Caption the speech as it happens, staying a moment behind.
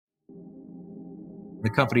The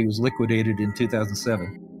company was liquidated in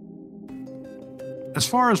 2007. As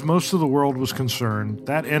far as most of the world was concerned,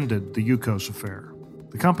 that ended the Yukos affair.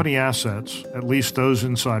 The company assets, at least those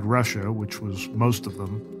inside Russia, which was most of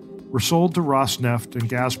them, were sold to Rosneft and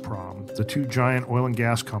Gazprom, the two giant oil and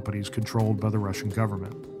gas companies controlled by the Russian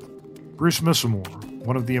government. Bruce Missamore,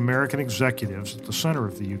 one of the American executives at the center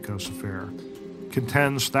of the Yukos affair,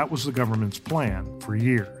 contends that was the government's plan for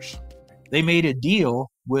years. They made a deal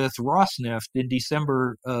with Rosneft in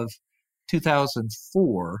December of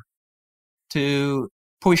 2004 to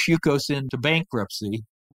push Yukos into bankruptcy.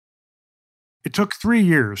 It took 3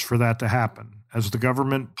 years for that to happen, as the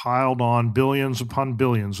government piled on billions upon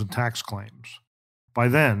billions in tax claims. By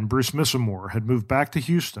then, Bruce Missamore had moved back to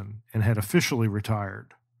Houston and had officially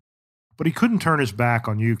retired. But he couldn't turn his back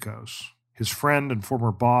on Yukos. His friend and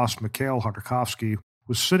former boss, Mikhail Khodorkovsky,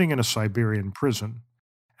 was sitting in a Siberian prison,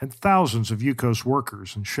 and thousands of Yukos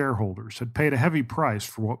workers and shareholders had paid a heavy price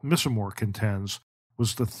for what Missamore contends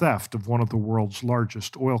was the theft of one of the world's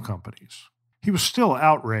largest oil companies. He was still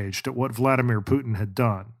outraged at what Vladimir Putin had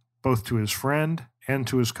done, both to his friend and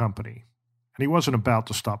to his company, and he wasn't about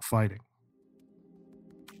to stop fighting.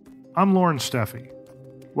 I'm Lauren Steffi.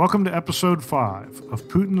 Welcome to Episode 5 of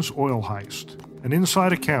Putin's Oil Heist, an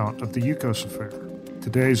inside account of the Yukos affair.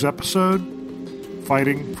 Today's episode,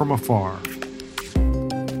 Fighting from Afar.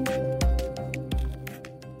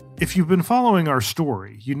 If you've been following our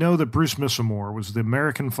story, you know that Bruce Missamore was the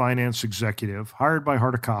American finance executive hired by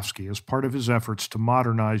Khodorkovsky as part of his efforts to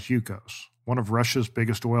modernize Yukos, one of Russia's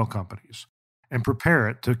biggest oil companies, and prepare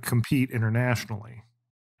it to compete internationally.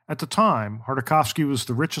 At the time, Khodorkovsky was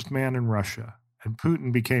the richest man in Russia, and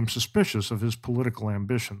Putin became suspicious of his political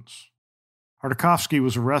ambitions. Khodorkovsky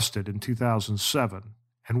was arrested in 2007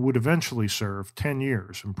 and would eventually serve 10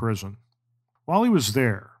 years in prison. While he was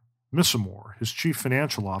there, Missamore, his chief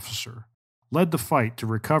financial officer, led the fight to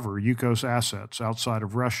recover Yukos assets outside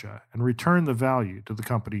of Russia and return the value to the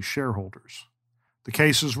company's shareholders. The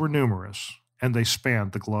cases were numerous, and they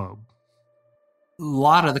spanned the globe. A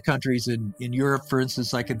lot of the countries in Europe, for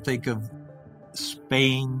instance, I can think of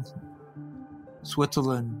Spain,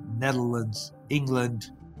 Switzerland, Netherlands,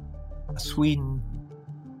 England, Sweden,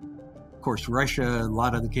 of course, Russia, a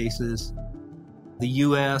lot of the cases, the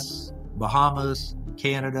U.S., Bahamas,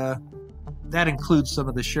 Canada. That includes some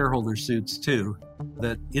of the shareholder suits, too,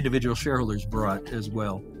 that individual shareholders brought as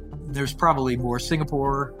well. There's probably more.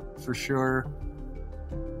 Singapore, for sure.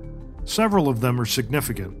 Several of them are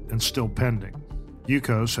significant and still pending.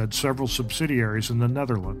 Yukos had several subsidiaries in the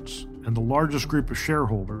Netherlands, and the largest group of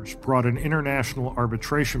shareholders brought an international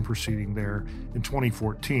arbitration proceeding there in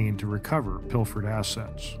 2014 to recover pilfered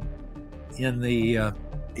assets. In the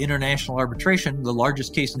international arbitration, the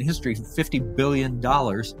largest case in history, $50 billion,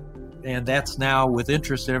 and that's now, with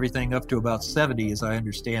interest and everything, up to about 70, as I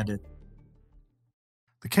understand it.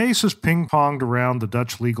 The case has ping-ponged around the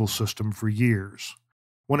Dutch legal system for years.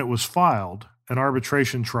 When it was filed, an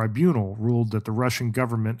arbitration tribunal ruled that the Russian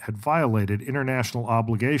government had violated international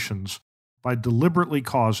obligations by deliberately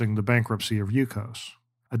causing the bankruptcy of Yukos.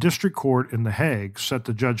 A district court in The Hague set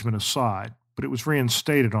the judgment aside, but it was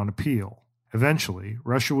reinstated on appeal. Eventually,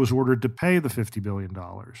 Russia was ordered to pay the $50 billion,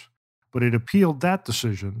 but it appealed that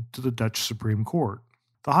decision to the Dutch Supreme Court.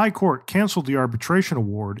 The High Court canceled the arbitration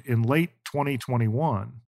award in late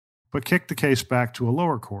 2021, but kicked the case back to a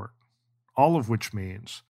lower court, all of which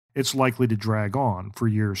means it's likely to drag on for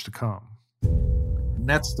years to come. And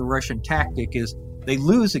that's the Russian tactic, is they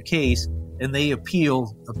lose a case and they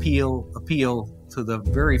appeal to the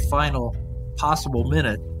very final possible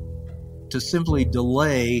minute to simply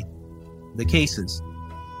delay the cases,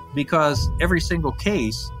 because every single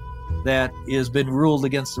case that has been ruled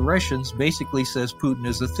against the Russians basically says Putin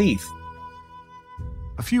is a thief.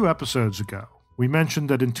 A few episodes ago, we mentioned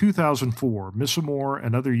that in 2004, Missamore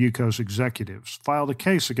and other Yukos executives filed a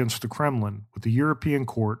case against the Kremlin with the European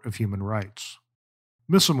Court of Human Rights.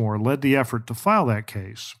 Missamore led the effort to file that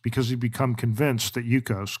case because he'd become convinced that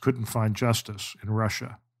Yukos couldn't find justice in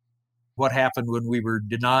Russia. What happened when we were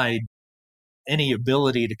denied any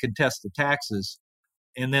ability to contest the taxes,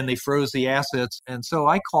 and then they froze the assets. And so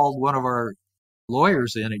I called one of our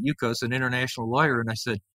lawyers in at Yukos, an international lawyer, and I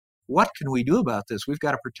said, what can we do about this? We've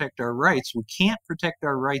got to protect our rights. We can't protect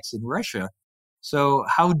our rights in Russia. So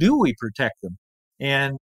how do we protect them?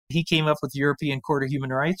 And he came up with the European Court of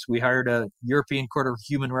Human Rights. We hired a European Court of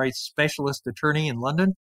Human Rights specialist attorney in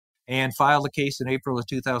London and filed a case in April of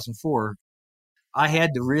 2004. I had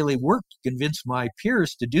to really work to convince my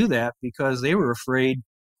peers to do that because they were afraid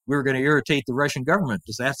we were going to irritate the Russian government.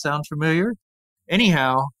 Does that sound familiar?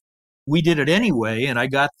 Anyhow, we did it anyway, and I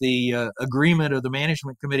got the agreement of the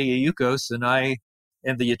management committee of Yukos, and I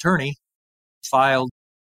And the attorney filed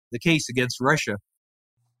the case against Russia.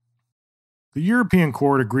 The European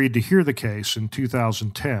Court agreed to hear the case in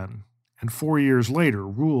 2010, and 4 years later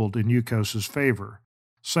ruled in Yukos's favor,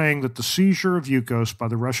 saying that the seizure of Yukos by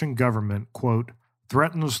the Russian government, quote,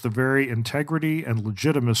 threatens the very integrity and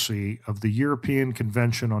legitimacy of the European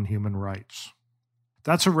Convention on Human Rights.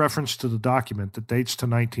 That's a reference to the document that dates to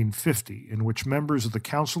 1950, in which members of the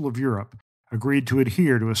Council of Europe agreed to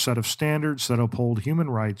adhere to a set of standards that uphold human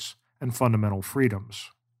rights and fundamental freedoms.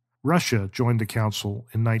 Russia joined the Council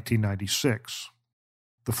in 1996.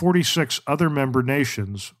 The 46 other member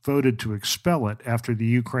nations voted to expel it after the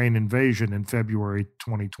Ukraine invasion in February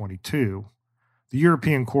 2022. The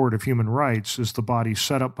European Court of Human Rights is the body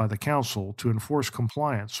set up by the Council to enforce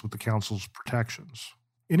compliance with the Council's protections.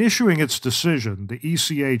 In issuing its decision, the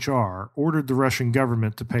ECHR ordered the Russian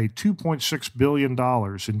government to pay $2.6 billion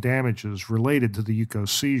in damages related to the Yukos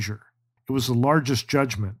seizure. It was the largest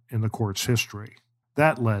judgment in the court's history.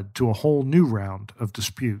 That led to a whole new round of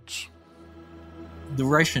disputes. The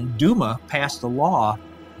Russian Duma passed a law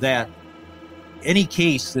that any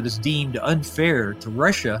case that is deemed unfair to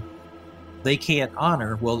Russia, they can't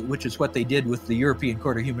honor, which is what they did with the European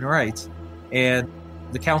Court of Human Rights. And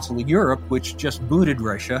the Council of Europe, which just booted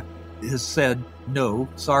Russia, has said, no,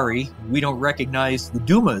 sorry, we don't recognize the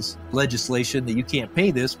Duma's legislation that you can't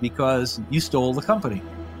pay this because you stole the company.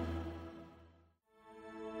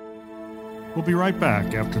 We'll be right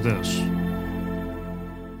back after this.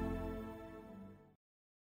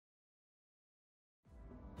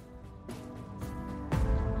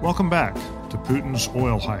 Welcome back to Putin's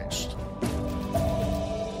oil heist.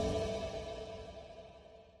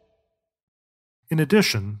 In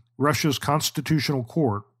addition, Russia's Constitutional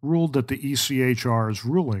Court ruled that the ECHR's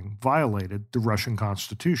ruling violated the Russian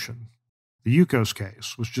Constitution. The Yukos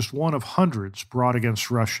case was just one of hundreds brought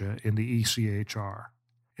against Russia in the ECHR.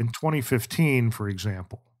 In 2015, for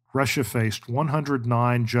example, Russia faced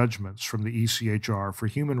 109 judgments from the ECHR for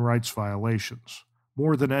human rights violations,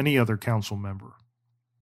 more than any other council member.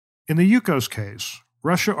 In the Yukos case,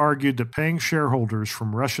 Russia argued that paying shareholders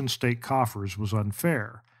from Russian state coffers was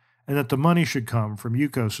unfair, and that the money should come from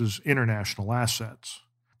Yukos's international assets.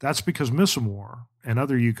 That's because Missimor and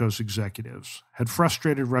other Yukos executives had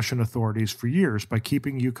frustrated Russian authorities for years by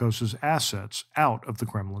keeping Yukos's assets out of the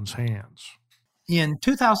Kremlin's hands. In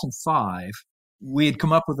 2005, we had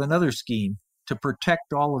come up with another scheme to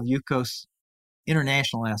protect all of Yukos'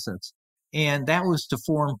 international assets, and that was to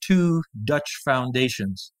form two Dutch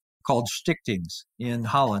foundations called stichtings in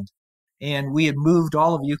Holland. And we had moved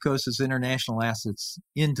all of Yukos's international assets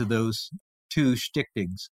into those two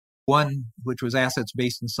stichtings, one which was assets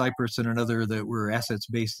based in Cyprus and another that were assets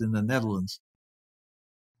based in the Netherlands.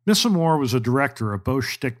 Missimor was a director of both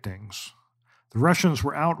stichtings. The Russians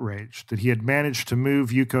were outraged that he had managed to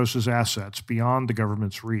move Yukos's assets beyond the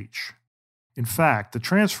government's reach. In fact, the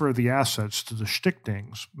transfer of the assets to the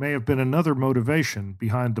stichtings may have been another motivation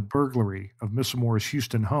behind the burglary of Missimor's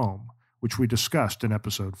Houston home, which we discussed in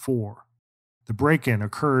Episode 4. The break-in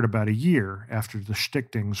occurred about a year after the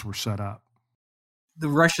stichtings were set up. The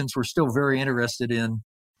Russians were still very interested in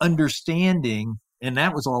understanding, and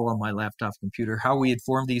that was all on my laptop computer, how we had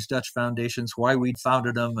formed these Dutch foundations, why we'd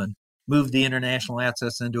founded them, and moved the international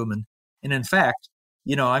assets into them. And in fact,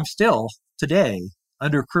 I'm still, today,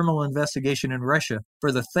 under criminal investigation in Russia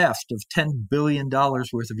for the theft of $10 billion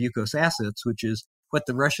worth of Yukos assets, which is what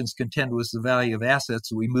the Russians contend was the value of assets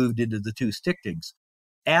that we moved into the two stichtings,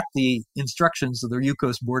 at the instructions of the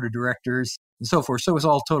Yukos board of directors and so forth. So it was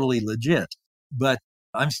all totally legit. But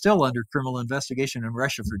I'm still under criminal investigation in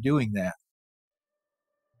Russia for doing that.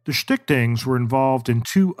 The stichtings were involved in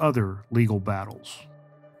two other legal battles.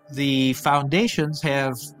 The foundations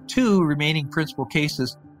have two remaining principal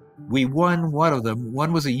cases. We won one of them.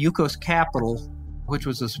 One was a Yukos Capital, which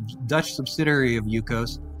was a Dutch subsidiary of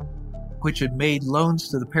Yukos, which had made loans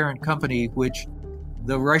to the parent company, which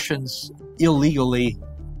the Russians illegally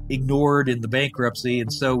ignored in the bankruptcy.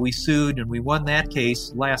 And so we sued and we won that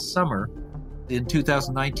case last summer. In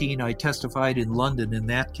 2019, I testified in London in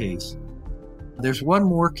that case. There's one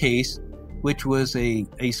more case, which was a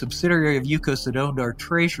subsidiary of Yukos that owned our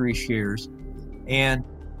treasury shares. And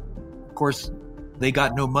of course, they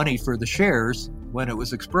got no money for the shares when it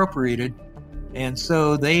was expropriated. And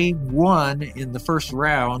so they won in the first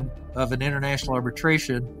round of an international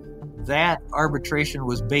arbitration. That arbitration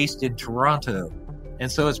was based in Toronto.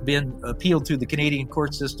 And so it's been appealed through the Canadian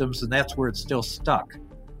court systems, and that's where it's still stuck.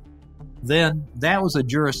 Then that was a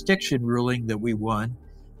jurisdiction ruling that we won.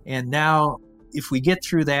 And now if we get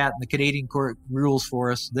through that and the Canadian court rules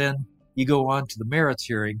for us, then you go on to the merits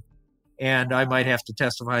hearing. And I might have to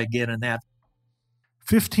testify again in that.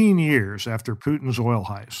 15 years after Putin's oil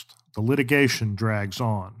heist, the litigation drags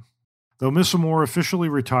on. Though Missimor officially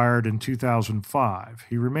retired in 2005,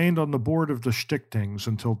 he remained on the board of the Stichtings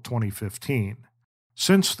until 2015.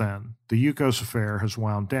 Since then, the Yukos affair has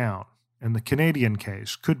wound down, and the Canadian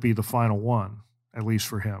case could be the final one, at least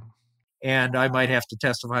for him. And I might have to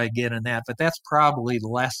testify again in that, but that's probably the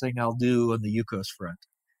last thing I'll do on the Yukos front,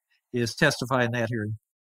 is testify in that hearing.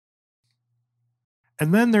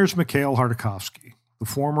 And then there's Mikhail Khodorkovsky, the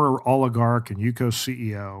former oligarch and Yukos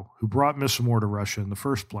CEO who brought Missimor to Russia in the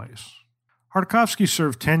first place. Khodorkovsky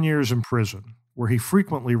served 10 years in prison, where he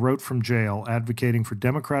frequently wrote from jail advocating for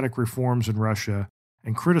democratic reforms in Russia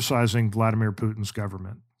and criticizing Vladimir Putin's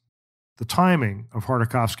government. The timing of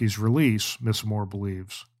Khodorkovsky's release, Missimor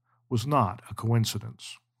believes, was not a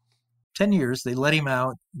coincidence. 10 years, they let him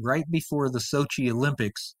out right before the Sochi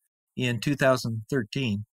Olympics in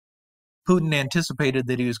 2013. Putin anticipated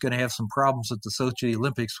that he was going to have some problems at the Sochi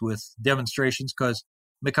Olympics with demonstrations because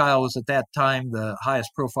Mikhail was at that time the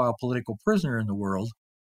highest profile political prisoner in the world.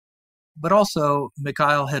 But also,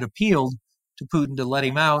 Mikhail had appealed to Putin to let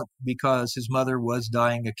him out because his mother was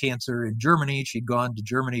dying of cancer in Germany. She'd gone to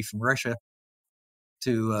Germany from Russia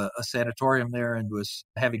to a sanatorium there and was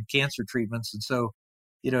having cancer treatments. And so,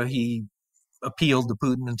 he appealed to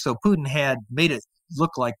Putin. And so Putin had made it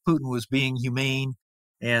look like Putin was being humane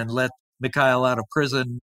and let Mikhail out of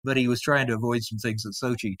prison, but he was trying to avoid some things at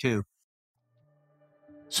Sochi too.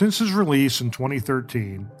 Since his release in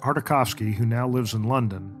 2013, Khodorkovsky, who now lives in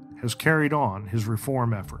London, has carried on his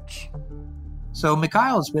reform efforts. So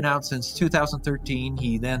Mikhail has been out since 2013.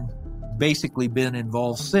 He then basically been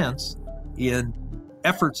involved since in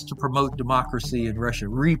efforts to promote democracy in Russia,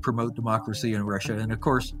 re-promote democracy in Russia. And of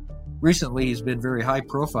course, recently he's been very high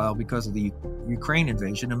profile because of the Ukraine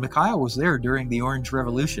invasion. And Mikhail was there during the Orange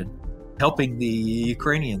Revolution, helping the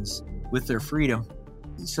Ukrainians with their freedom.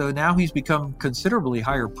 So now he's become considerably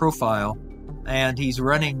higher profile, and he's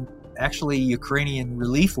running actually Ukrainian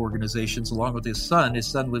relief organizations along with his son. His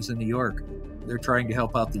son lives in New York. They're trying to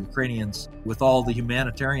help out the Ukrainians with all the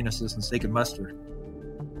humanitarian assistance they can muster.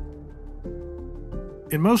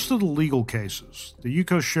 In most of the legal cases, the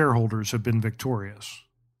Yukos shareholders have been victorious,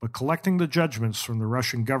 but collecting the judgments from the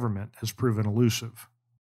Russian government has proven elusive.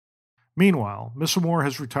 Meanwhile, Missimor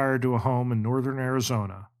has retired to a home in northern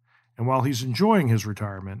Arizona, and while he's enjoying his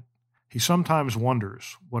retirement, he sometimes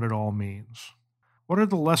wonders what it all means. What are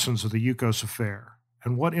the lessons of the Yukos affair,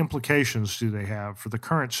 and what implications do they have for the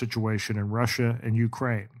current situation in Russia and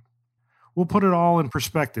Ukraine? We'll put it all in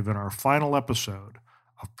perspective in our final episode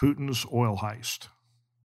of Putin's oil heist.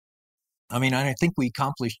 I think we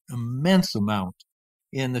accomplished an immense amount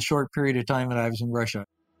in the short period of time that I was in Russia.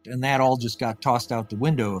 And that all just got tossed out the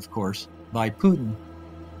window, of course, by Putin.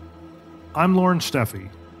 I'm Lauren Steffi.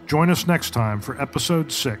 Join us next time for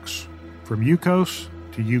Episode 6, From Yukos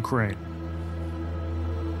to Ukraine.